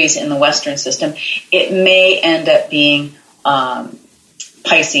Aries in the Western system, it may end up being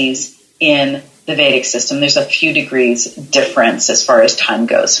Pisces in the Vedic system. There's a few degrees difference as far as time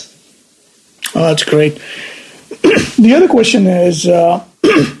goes. Oh, that's great. The other question is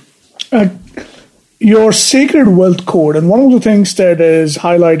your sacred wealth code, and one of the things that is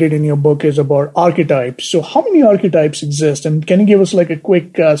highlighted in your book is about archetypes. So how many archetypes exist, and can you give us a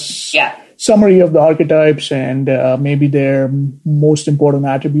quick summary of the archetypes and maybe their most important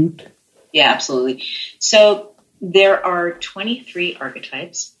attribute? Yeah, absolutely. So there are 23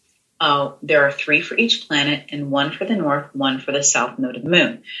 archetypes. There are 3 for each planet and 1 for the north, 1 for the south node of the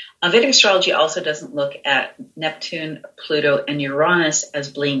moon. Vedic astrology also doesn't look at Neptune, Pluto, and Uranus as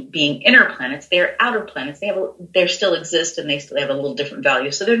being inner planets. They are outer planets. They still exist, and they still have a little different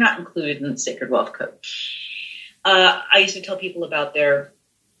value, so they're not included in the Sacred Wealth Code. I used to tell people about their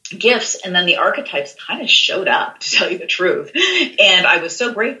gifts, and then the archetypes kind of showed up, to tell you the truth. And I was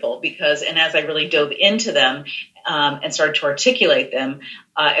so grateful and as I really dove into them and started to articulate them,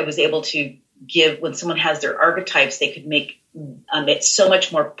 I was able to give, when someone has their archetypes, they could make it so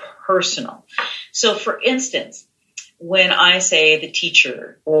much more personal. So for instance, when I say the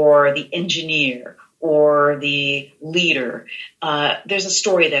teacher or the engineer or the leader, there's a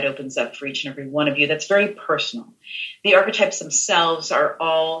story that opens up for each and every one of you that's very personal. The archetypes themselves are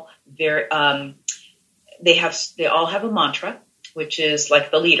all very, they all have a mantra, which is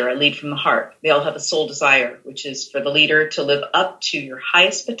like the leader, I lead from the heart. They all have a soul desire, which is for the leader to live up to your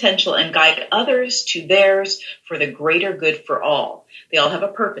highest potential and guide others to theirs for the greater good for all. They all have a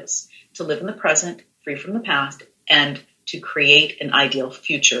purpose, to live in the present, free from the past, and to create an ideal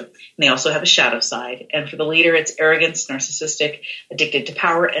future. And they also have a shadow side. And for the leader, it's arrogance, narcissistic, addicted to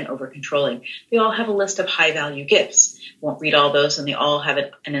power, and over-controlling. They all have a list of high-value gifts. Won't read all those, and they all have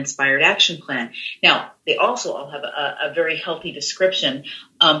an inspired action plan. Now, they also all have a very healthy description,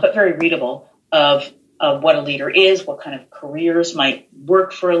 but very readable, of what a leader is, what kind of careers might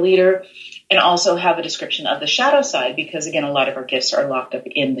work for a leader, and also have a description of the shadow side, because, again, a lot of our gifts are locked up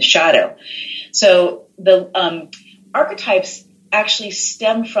in the shadow. So the archetypes actually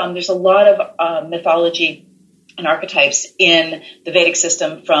stem from, there's a lot of mythology and archetypes in the Vedic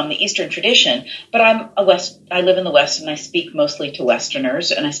system from the Eastern tradition, but I live in the West and I speak mostly to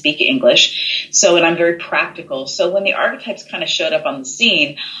Westerners and I speak English. And I'm very practical. So when the archetypes kind of showed up on the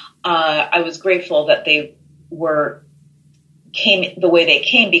scene, I was grateful that they came the way they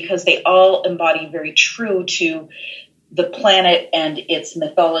came, because they all embody very true to the planet and its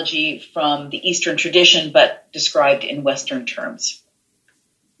mythology from the Eastern tradition, but described in Western terms.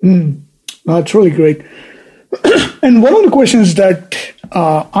 That's really great. And one of the questions that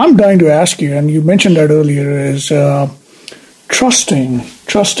I'm dying to ask you, and you mentioned that earlier, is trusting.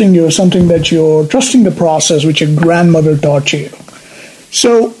 Trusting you, something that you're trusting the process which your grandmother taught you.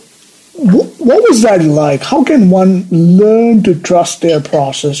 So what was that like? How can one learn to trust their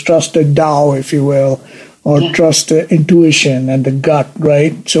process, trust the Tao, if you will, or trust the intuition and the gut,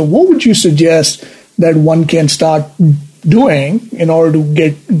 right? So what would you suggest that one can start doing in order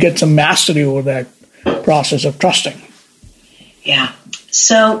to get some mastery over that process of trusting? Yeah.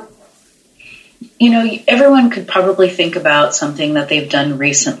 So, everyone could probably think about something that they've done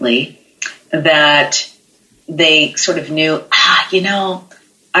recently that they sort of knew, I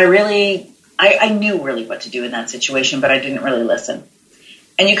knew really what to do in that situation, but I didn't really listen.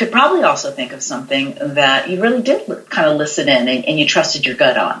 And you could probably also think of something that you really did kind of listen in and you trusted your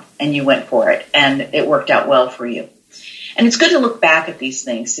gut on and you went for it and it worked out well for you. And it's good to look back at these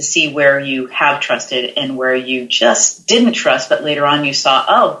things to see where you have trusted and where you just didn't trust, but later on you saw,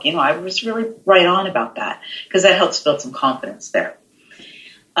 I was really right on about that, because that helps build some confidence there.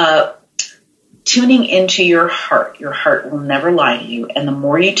 Tuning into your heart will never lie to you. And the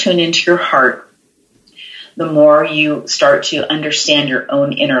more you tune into your heart, the more you start to understand your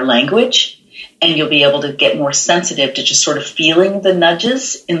own inner language, and you'll be able to get more sensitive to just sort of feeling the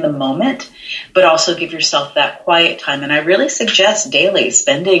nudges in the moment, but also give yourself that quiet time. And I really suggest daily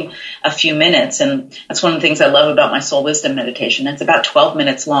spending a few minutes. And that's one of the things I love about my soul wisdom meditation. It's about 12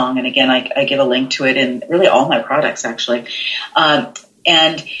 minutes long. And again, I give a link to it in really all my products, actually.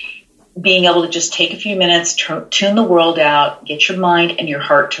 And being able to just take a few minutes, tune the world out, get your mind and your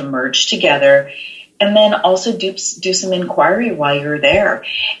heart to merge together, and then also do some inquiry while you're there.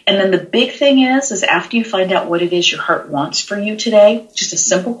 And then the big thing is after you find out what it is your heart wants for you today, just a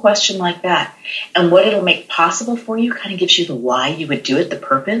simple question like that, and what it'll make possible for you kind of gives you the why you would do it, the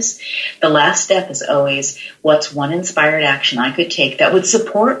purpose. The last step is always, what's one inspired action I could take that would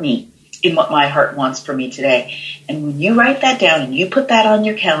support me in what my heart wants for me today? And when you write that down and you put that on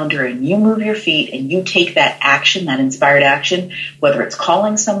your calendar and you move your feet and you take that action, that inspired action, whether it's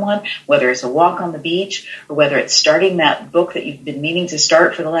calling someone, whether it's a walk on the beach, or whether it's starting that book that you've been meaning to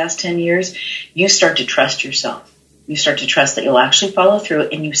start for the last 10 years, you start to trust yourself. You start to trust that you'll actually follow through,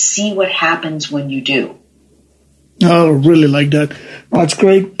 and you see what happens when you do. Oh, really like that. That's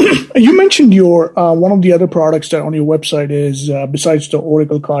great. You mentioned your one of the other products that on your website is, besides the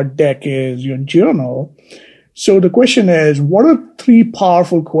Oracle card deck, is your journal. So the question is, what are 3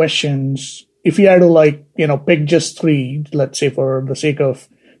 powerful questions, if you had to pick just 3, let's say for the sake of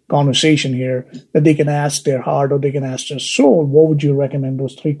conversation here, that they can ask their heart or they can ask their soul? What would you recommend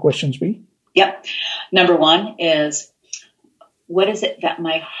those 3 questions be? Yep. Number 1 is, what is it that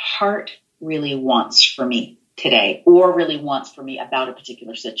my heart really wants for me today, or really wants for me about a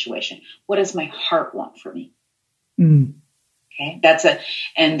particular situation? What does my heart want for me? Okay, there's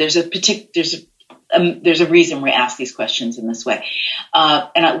a reason we ask these questions in this way.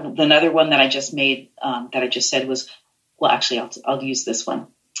 Another one that I just made, that I just said was, well, actually, I'll use this one.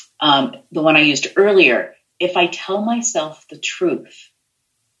 The one I used earlier. If I tell myself the truth,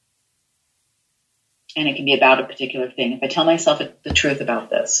 and it can be about a particular thing. If I tell myself the truth about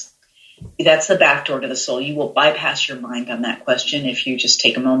this, That's the back door to the soul. You will bypass your mind on that question if you just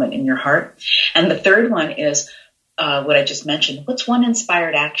take a moment in your heart. And the third one is what I just mentioned. What's one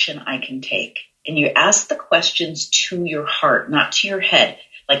inspired action I can take? And you ask the questions to your heart, not to your head.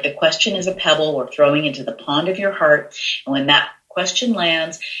 Like the question is a pebble we're throwing into the pond of your heart. And when that question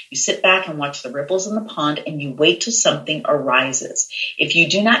lands, you sit back and watch the ripples in the pond and you wait till something arises. If you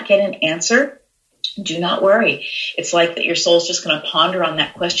do not get an answer, do not worry. It's like that your soul's just going to ponder on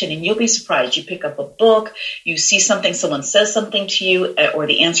that question and you'll be surprised. You pick up a book, you see something, someone says something to you, or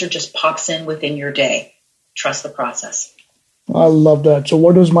the answer just pops in within your day. Trust the process. I love that. So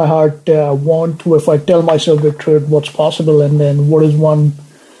what does my heart want if I tell myself the truth, what's possible, and then what is one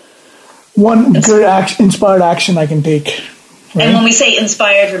good inspired action I can take? Right? And when we say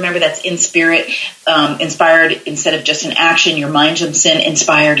inspired, remember that's in spirit. Inspired instead of just an action, your mind jumps in.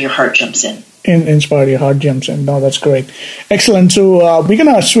 Inspired, your heart jumps in. Inspired, your heart jumps in. No, that's great. Excellent. So we're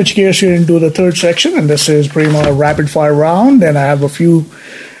going to switch gears here into the third section, and this is Prema rapid fire round. And I have a few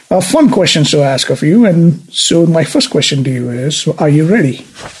fun questions to ask of you. And so my first question to you is, are you ready?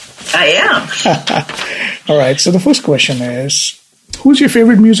 I am. All right. So the first question is, who's your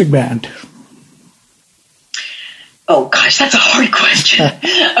favorite music band? Oh, gosh, that's a hard question.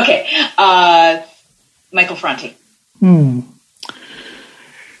 Okay. Michael Franti.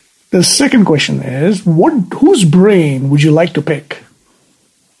 The second question is, whose brain would you like to pick?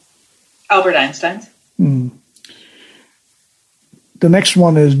 Albert Einstein's. The next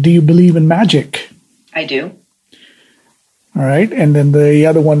one is, do you believe in magic? I do. All right. And then the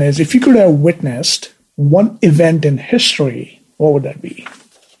other one is, if you could have witnessed one event in history, what would that be?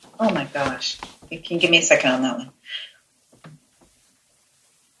 Oh, my gosh. You can give me a second on that one.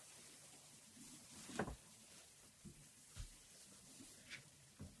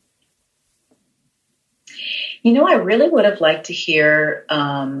 You know, I really would have liked to hear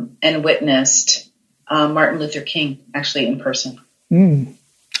and witnessed Martin Luther King actually in person.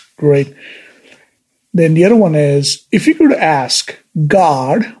 Great. Then the other one is, if you could ask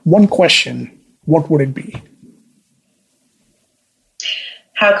God one question, what would it be?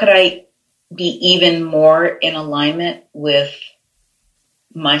 How could I be even more in alignment with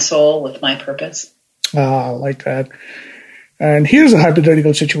my soul, with my purpose? I like that. And here's a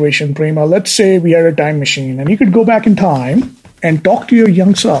hypothetical situation, Prema. Let's say we had a time machine and you could go back in time and talk to your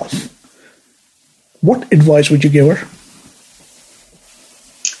young self. What advice would you give her?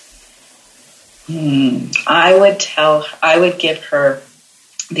 I would give her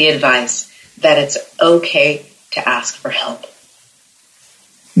the advice that it's okay to ask for help.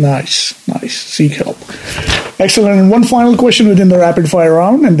 Nice. Seek help. Excellent. And one final question within the rapid fire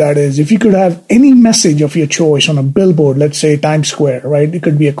round, and that is, if you could have any message of your choice on a billboard, let's say Times Square, right? It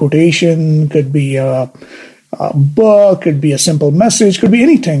could be a quotation, could be a book, could be a simple message, could be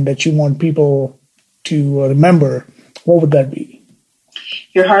anything that you want people to remember. What would that be?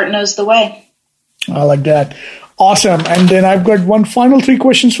 Your heart knows the way. I like that. Awesome. And then I've got one final 3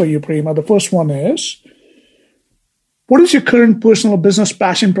 questions for you, Prema. The first one is, what is your current personal business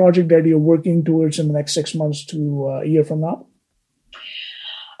passion project that you're working towards in the next 6 months to a year from now?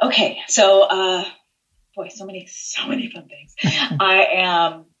 Okay. So, so many fun things. I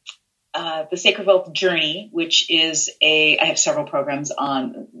am the Sacred Wealth Journey, which is I have several programs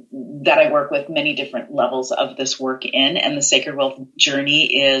on that I work with many different levels of this work in, and the Sacred Wealth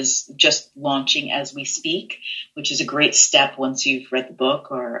Journey is just launching as we speak, which is a great step once you've read the book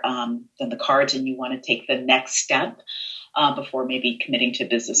or done the cards and you want to take the next step before maybe committing to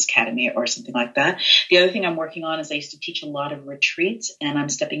Business Academy or something like that. The other thing I'm working on is I used to teach a lot of retreats, and I'm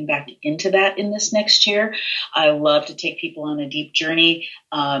stepping back into that in this next year. I love to take people on a deep journey,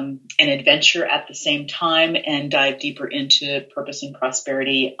 an adventure at the same time, and dive deeper into purpose and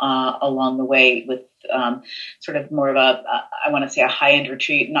prosperity along the way with sort of more of I want to say a high-end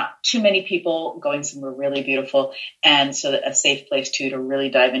retreat, not too many people, going somewhere really beautiful, and so a safe place too to really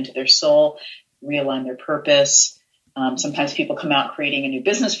dive into their soul, realign their purpose. Sometimes people come out creating a new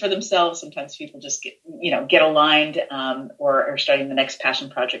business for themselves. Sometimes people just get aligned or are starting the next passion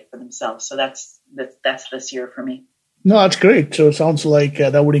project for themselves. So that's this year for me. No, that's great. So it sounds like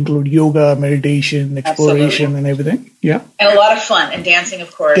that would include yoga, meditation, exploration, and everything. Yeah, and a lot of fun and dancing,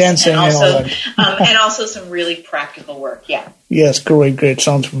 of course, and also and also some really practical work. Yeah. Yes, great.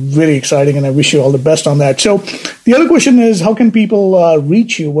 Sounds very exciting, and I wish you all the best on that. So, the other question is, how can people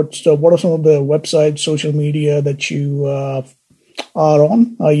reach you? What are some of the websites, social media that you are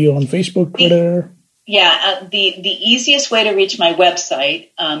on? Are you on Facebook, Twitter? Yeah, the easiest way to reach my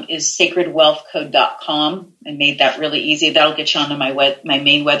website is sacredwealthcode.com. I made that really easy. That'll get you onto my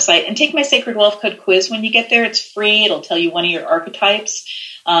main website. And take my Sacred Wealth Code quiz when you get there. It's free. It'll tell you one of your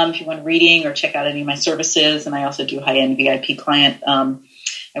archetypes. if you want reading or check out any of my services. And I also do high-end VIP client.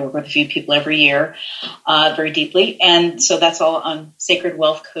 I work with a few people every year very deeply. And so that's all on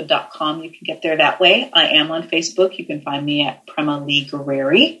sacredwealthcode.com. You can get there that way. I am on Facebook. You can find me at Prema Lee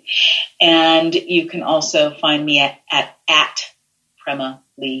Gurreri. And you can also find me at Prema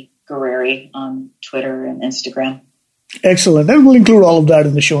Lee Gurreri on Twitter and Instagram. Excellent. And we'll include all of that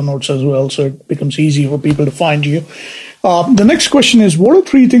in the show notes as well, so it becomes easy for people to find you. The next question is, what are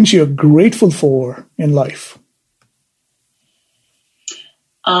 3 things you're grateful for in life?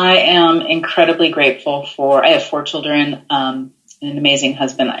 I am incredibly grateful for, I have 4 children, an amazing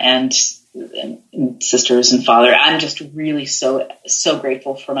husband and sisters and father. I'm just really so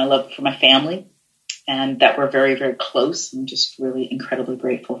grateful for my love for my family and that we're very, very close. I'm just really incredibly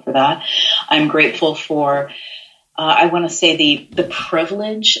grateful for that. I'm grateful for I want to say the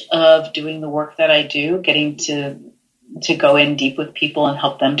privilege of doing the work that I do, getting to go in deep with people and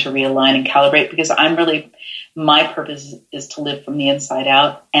help them to realign and calibrate, because my purpose is to live from the inside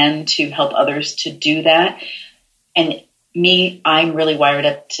out and to help others to do that. And I'm really wired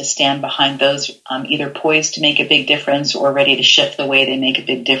up to stand behind those either poised to make a big difference or ready to shift the way they make a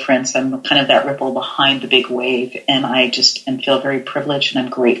big difference. I'm kind of that ripple behind the big wave, and I just feel very privileged, and I'm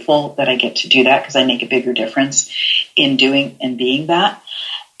grateful that I get to do that because I make a bigger difference in doing and being that.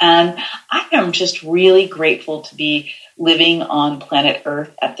 And I am just really grateful to be living on planet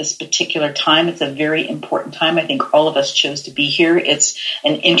Earth at this particular time. It's a very important time. I think all of us chose to be here. It's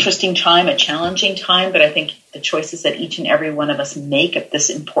an interesting time, a challenging time, but I think the choices that each and every one of us make at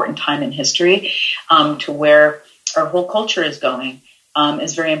this important time in history, to where our whole culture is going,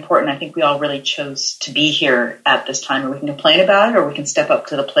 is very important. I think we all really chose to be here at this time, and we can complain about it, or we can step up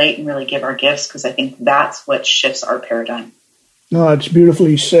to the plate and really give our gifts, because I think that's what shifts our paradigm. No, it's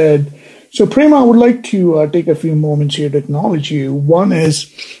beautifully said. So, Prema, I would like to take a few moments here to acknowledge you. One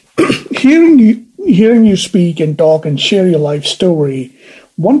is hearing you speak and talk and share your life story.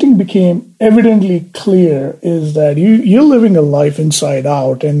 One thing became evidently clear is that you're living a life inside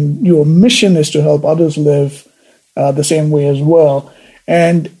out, and your mission is to help others live the same way as well.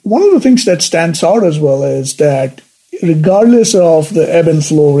 And one of the things that stands out as well is that regardless of the ebb and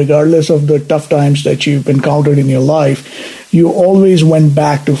flow, regardless of the tough times that you've encountered in your life, you always went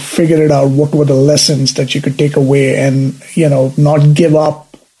back to figure it out. What were the lessons that you could take away and, not give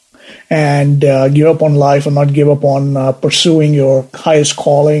up and give up on life, or not give up on pursuing your highest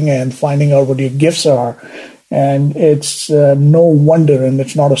calling and finding out what your gifts are. And it's no wonder, and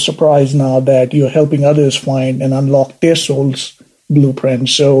it's not a surprise now, that you're helping others find and unlock their soul's blueprint.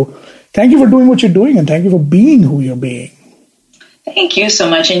 So thank you for doing what you're doing, and thank you for being who you're being. Thank you so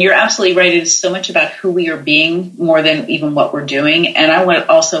much. And you're absolutely right. It is so much about who we are being more than even what we're doing. And I would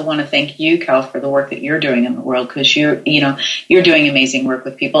also want to thank you, Cal, for the work that you're doing in the world, because you're doing amazing work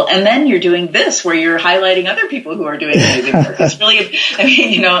with people. And then you're doing this where you're highlighting other people who are doing amazing work. It's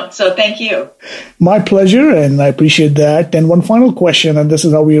really, so thank you. My pleasure. And I appreciate that. And one final question, and this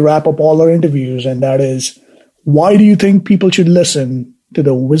is how we wrap up all our interviews. And that is, why do you think people should listen to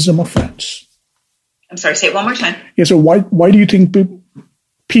the Wisdom of Friends? I'm sorry, say it one more time. Yeah, so why do you think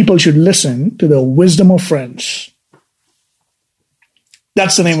people should listen to the Wisdom of Friends?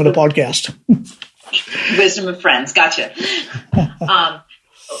 That's the name of the podcast. Wisdom of Friends, gotcha. I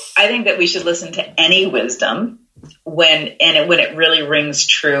think that we should listen to any wisdom when it really rings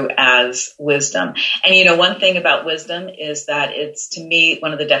true as wisdom. And one thing about wisdom is that it's, to me,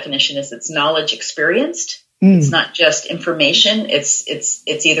 one of the definitions is it's knowledge experienced. It's not just information.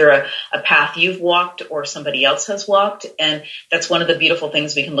 It's either a path you've walked or somebody else has walked. And that's one of the beautiful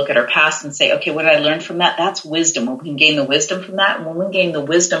things. We can look at our past and say, okay, what did I learn from that? That's wisdom. When we can gain the wisdom from that, and when we gain the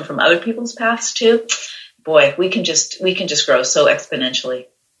wisdom from other people's paths too, boy, we can just grow so exponentially.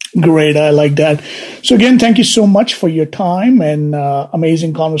 Great. I like that. So again, thank you so much for your time and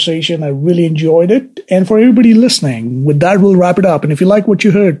amazing conversation. I really enjoyed it. And for everybody listening, with that, we'll wrap it up. And if you like what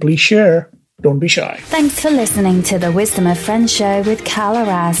you heard, please share. Don't be shy. Thanks for listening to the Wisdom of Friends show with Cal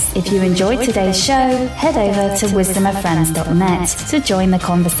Arras. If you enjoyed today's show, head over to wisdomoffriends.net to join the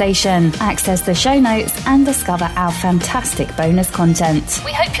conversation, access the show notes, and discover our fantastic bonus content.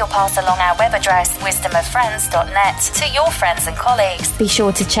 We hope you'll pass along our web address, wisdomoffriends.net, to your friends and colleagues. Be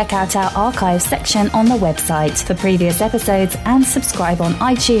sure to check out our archives section on the website for previous episodes and subscribe on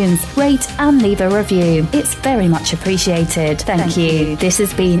iTunes, rate and leave a review. It's very much appreciated. Thank you. This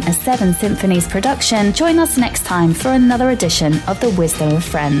has been a 7 Symphonies production. Join us next time for another edition of the Wisdom of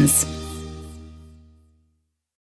Friends.